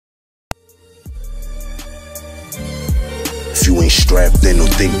If you ain't strapped in,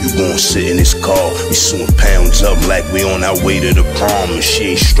 don't think you gon' sit in this car. We suing pounds up like we on our way to the prom. And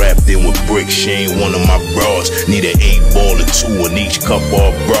she ain't strapped in with bricks, she ain't one of my bras. Need an 8-ball or 2 in each cup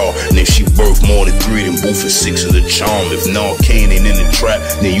or bra. And if she birth more than 3, then boo for 6 of the charm. If Narcan ain't in the trap,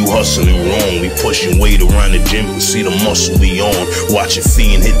 then you hustling wrong. We pushing weight around the gym, but see the muscle we on. Watch it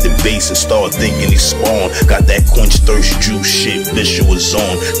fiend hit the base and start thinking he spawn. Got that quench thirst juice shit, Bishop was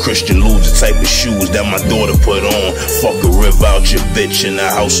on. Christian Lou's the type of shoes that my daughter put on. Fuck a riv out your bitch in the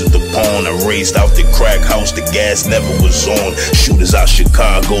house at the pawn. I raised out the crack house, the gas never was on. Shooters out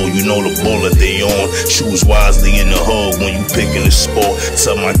Chicago, you know the bullet they on. Choose wisely in the hood when you picking the sport.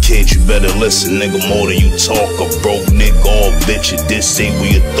 Tell my kids you better listen, nigga, more than you talk. A broke nigga, all bitch, you disable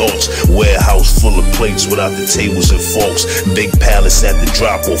your thoughts. Warehouse full of plates without the tables and forks. Big palace at the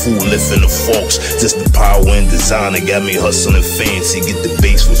drop off, who lifting the forks? Just the power and designer got me hustling fancy. Get the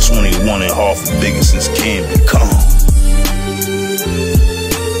base for 21 and half the biggest since Camby.